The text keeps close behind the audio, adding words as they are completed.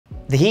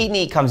The Heat and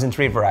Eat comes in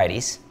 3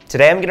 varieties.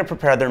 Today I'm going to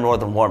prepare their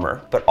Northern Warmer,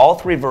 but all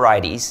 3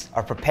 varieties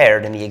are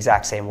prepared in the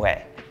exact same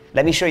way.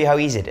 Let me show you how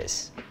easy it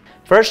is.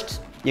 First,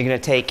 you're going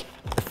to take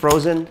the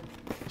frozen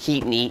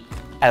Heat and Eat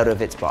out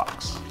of its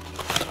box.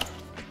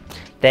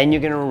 Then you're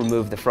going to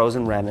remove the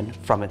frozen ramen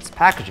from its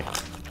packaging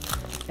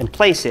and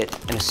place it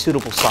in a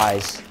suitable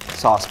size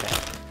saucepan.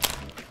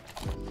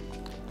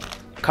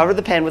 Cover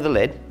the pan with a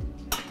lid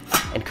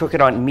and cook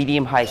it on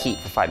medium-high heat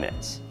for 5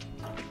 minutes.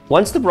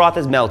 Once the broth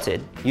is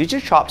melted, use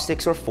your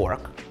chopsticks or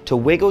fork to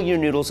wiggle your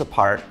noodles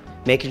apart,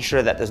 making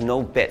sure that there's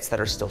no bits that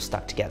are still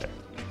stuck together.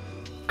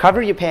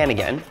 Cover your pan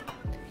again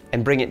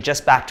and bring it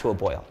just back to a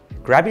boil.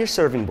 Grab your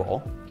serving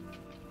bowl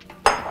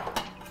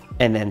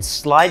and then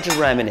slide your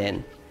ramen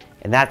in,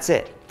 and that's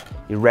it.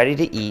 You're ready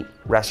to eat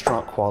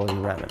restaurant quality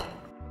ramen.